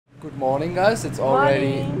Good morning, guys. It's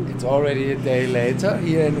already a day later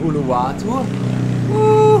here in Uluwatu.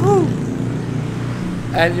 Woohoo!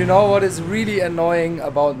 And you know what is really annoying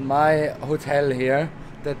about my hotel here?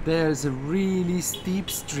 That there's a really steep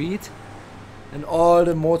street and all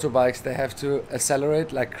the motorbikes, they have to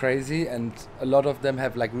accelerate like crazy, and a lot of them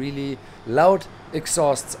have like really loud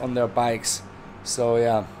exhausts on their bikes. So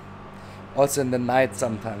yeah, also in the night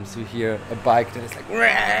sometimes you hear a bike that is like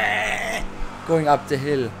going up the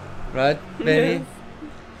hill, right, baby? Yes.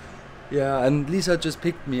 Yeah, and Lisa just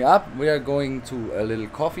picked me up. We are going to a little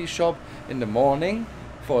coffee shop in the morning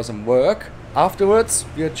for some work. Afterwards,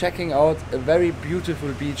 we are checking out a very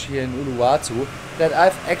beautiful beach here in Uluwatu that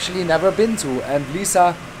I've actually never been to, and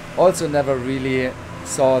Lisa also never really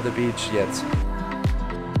saw the beach yet.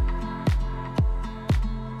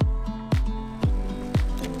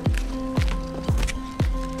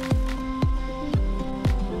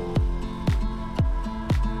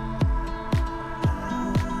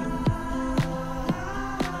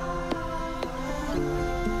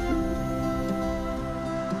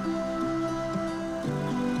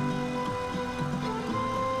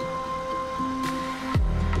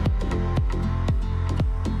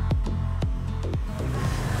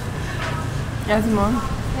 Ja, Simon.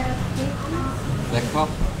 Lecker.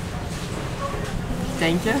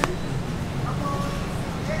 Denk je?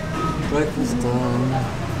 Breakfast time.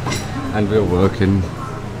 And we're working.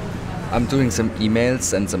 I'm doing some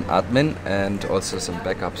emails and some admin and also some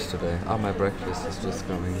backups today. Ah, my breakfast is just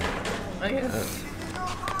coming. I guess.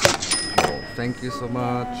 Oh, thank you so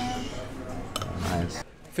much. Nice.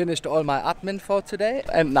 Finished all my admin for today,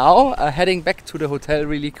 and now heading back to the hotel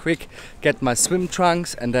really quick, get my swim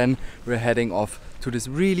trunks, and then we're heading off to this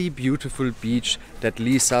really beautiful beach that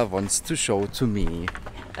Lisa wants to show to me.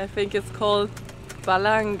 I think it's called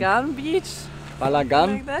Balangan Beach. Balangan?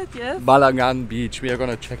 Like that, yes. Balangan Beach. We are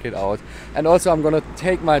gonna check it out. And also I'm gonna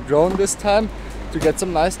take my drone this time to get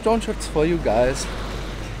some nice drone shots for you guys.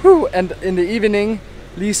 Whew. And in the evening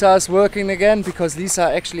Lisa's working again, because Lisa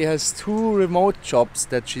actually has 2 remote jobs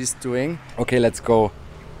that she's doing. Okay, let's go.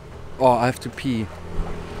 Oh, I have to pee.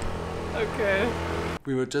 Okay.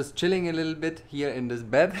 We were just chilling a little bit here in this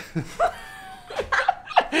bed.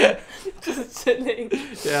 Just chilling.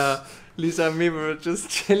 Yeah, Lisa and me were just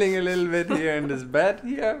chilling a little bit here in this bed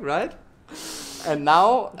here, right? And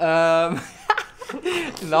now,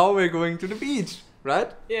 now we're going to the beach.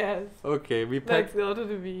 Right? Yes. Okay, we packed. Let's go to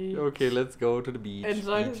the beach. Okay, let's go to the beach.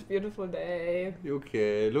 Enjoy this beautiful day.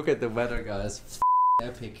 Okay, look at the weather, guys.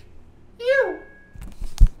 Epic. Ew.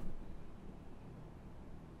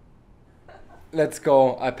 Let's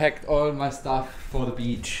go. I packed all my stuff for the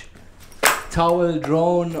beach. Towel,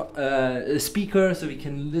 drone, speaker, so we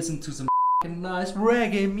can listen to some nice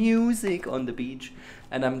reggae music on the beach.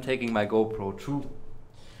 And I'm taking my GoPro too.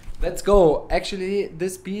 Let's go. Actually,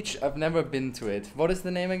 this beach, I've never been to it. What is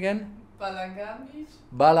the name again? Balangan Beach?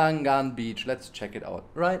 Balangan Beach. Let's check it out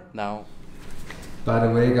right now. By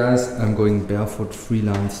the way, guys, I'm going barefoot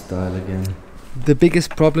freelance style again. The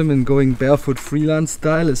biggest problem in going barefoot freelance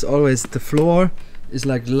style is always the floor is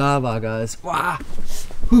like lava, guys. Wow.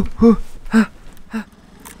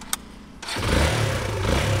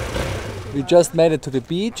 We just made it to the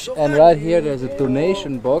beach, and right here there's a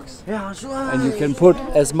donation box, and you can put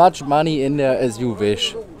as much money in there as you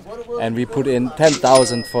wish. And we put in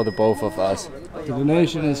 10,000 for the both of us. The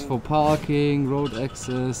donation is for parking, road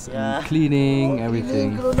access, and cleaning,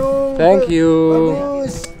 everything. Thank you!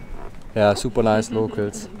 Yeah, super nice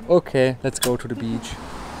locals. Okay, let's go to the beach.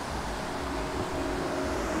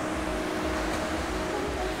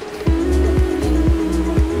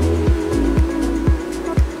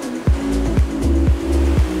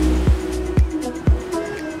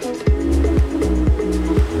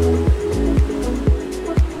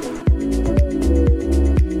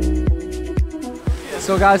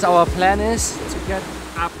 So guys, our plan is to get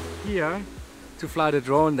up here to fly the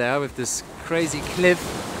drone there with this crazy cliff,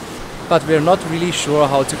 but we're not really sure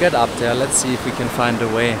how to get up there. Let's see if we can find a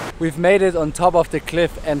way. We've made it on top of the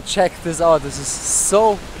cliff, and check this out. This is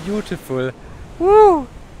so beautiful. Woo!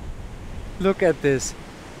 Look at this.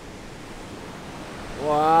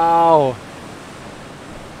 Wow!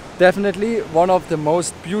 Definitely one of the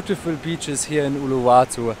most beautiful beaches here in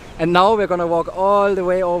Uluwatu. And now we're gonna walk all the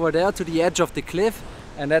way over there to the edge of the cliff,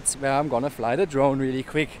 and that's where I'm gonna fly the drone really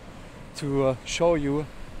quick to show you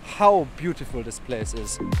how beautiful this place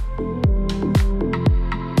is.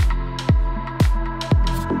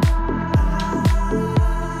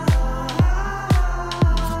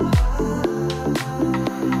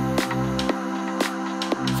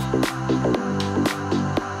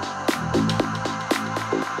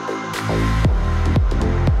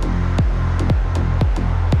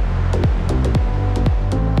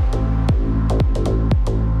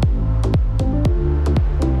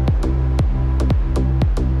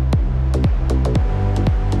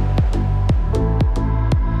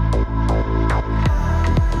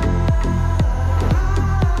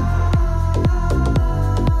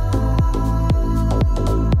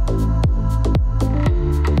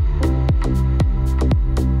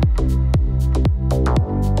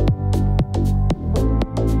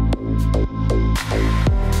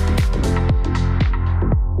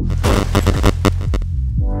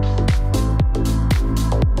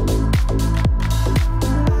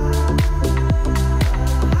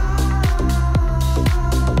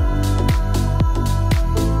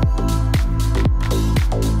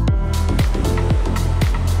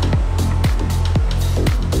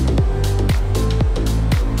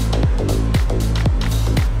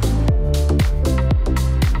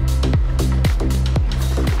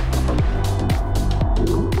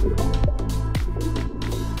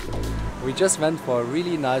 just went for a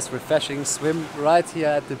really nice refreshing swim right here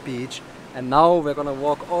at the beach, and now we're gonna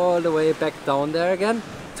walk all the way back down there again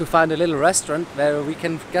to find a little restaurant where we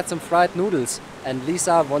can get some fried noodles. And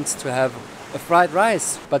Lisa wants to have a fried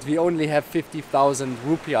rice, but we only have 50,000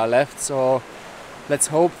 rupiah left, so let's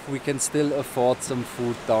hope we can still afford some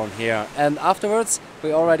food down here. And afterwards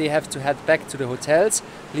we already have to head back to the hotels.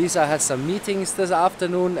 Lisa has some meetings this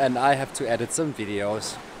afternoon and I have to edit some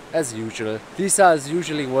videos as usual. Lisa is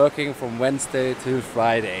usually working from Wednesday till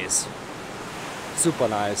Fridays. Super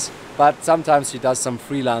nice. But sometimes she does some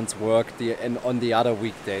freelance work on the other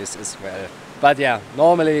weekdays as well. But yeah,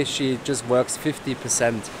 normally she just works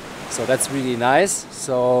 50%. So that's really nice.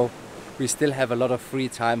 So we still have a lot of free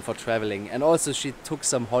time for traveling. And also she took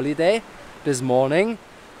some holiday this morning.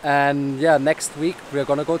 And yeah, next week we're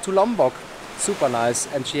gonna go to Lombok. Super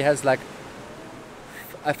nice. And she has like,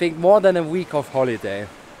 I think more than a week of holiday.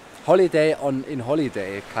 Holiday in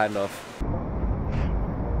holiday, kind of.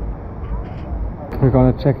 We're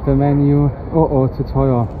gonna check the menu. Oh, too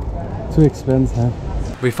teuer. Too expensive.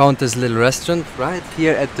 We found this little restaurant right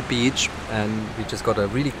here at the beach and we just got a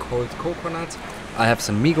really cold coconut. I have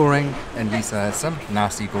some mie goreng and Lisa has some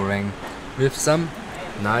nasi goreng with some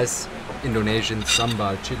nice Indonesian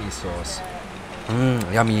sambal chili sauce.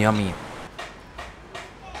 Yummy, yummy.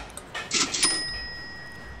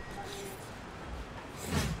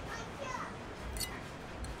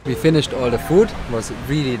 We finished all the food, it was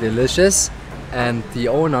really delicious, and the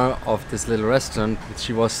owner of this little restaurant,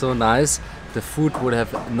 she was so nice. The food would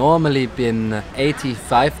have normally been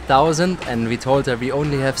 85,000 and we told her we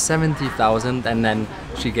only have 70,000, and then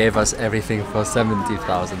she gave us everything for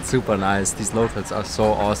 70,000. Super nice. These locals are so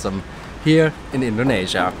awesome here in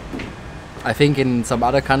Indonesia. I think in some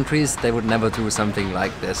other countries they would never do something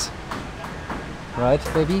like this. Right,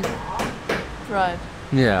 baby? Right.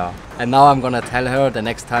 Yeah. And now I'm gonna tell her the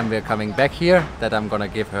next time we're coming back here that I'm gonna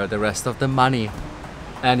give her the rest of the money.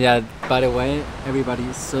 And yeah, by the way, everybody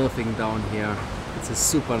is surfing down here. It's a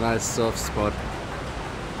super nice surf spot.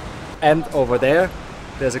 And over there,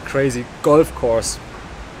 there's a crazy golf course.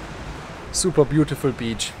 Super beautiful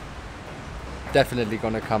beach. Definitely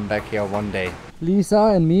gonna come back here one day.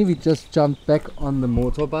 Lisa and me, we just jumped back on the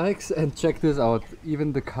motorbikes and check this out.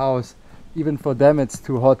 Even the cows, even for them it's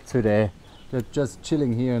too hot today. They're just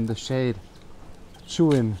chilling here in the shade,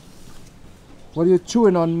 chewing. What are you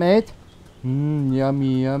chewing on, mate?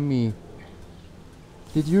 Yummy, yummy.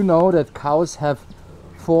 Did you know that cows have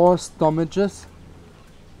 4 stomaches?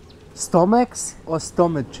 Stomachs or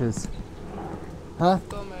stomaches? Huh?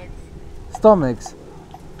 Stomachs. Stomachs.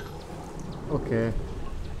 Okay.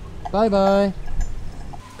 Bye bye.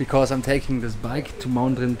 Because I'm taking this bike to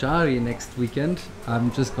Mount Rinjani next weekend,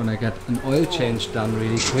 I'm just gonna get an oil change done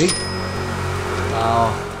really quick.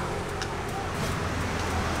 Wow.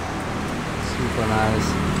 Super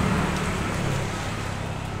nice.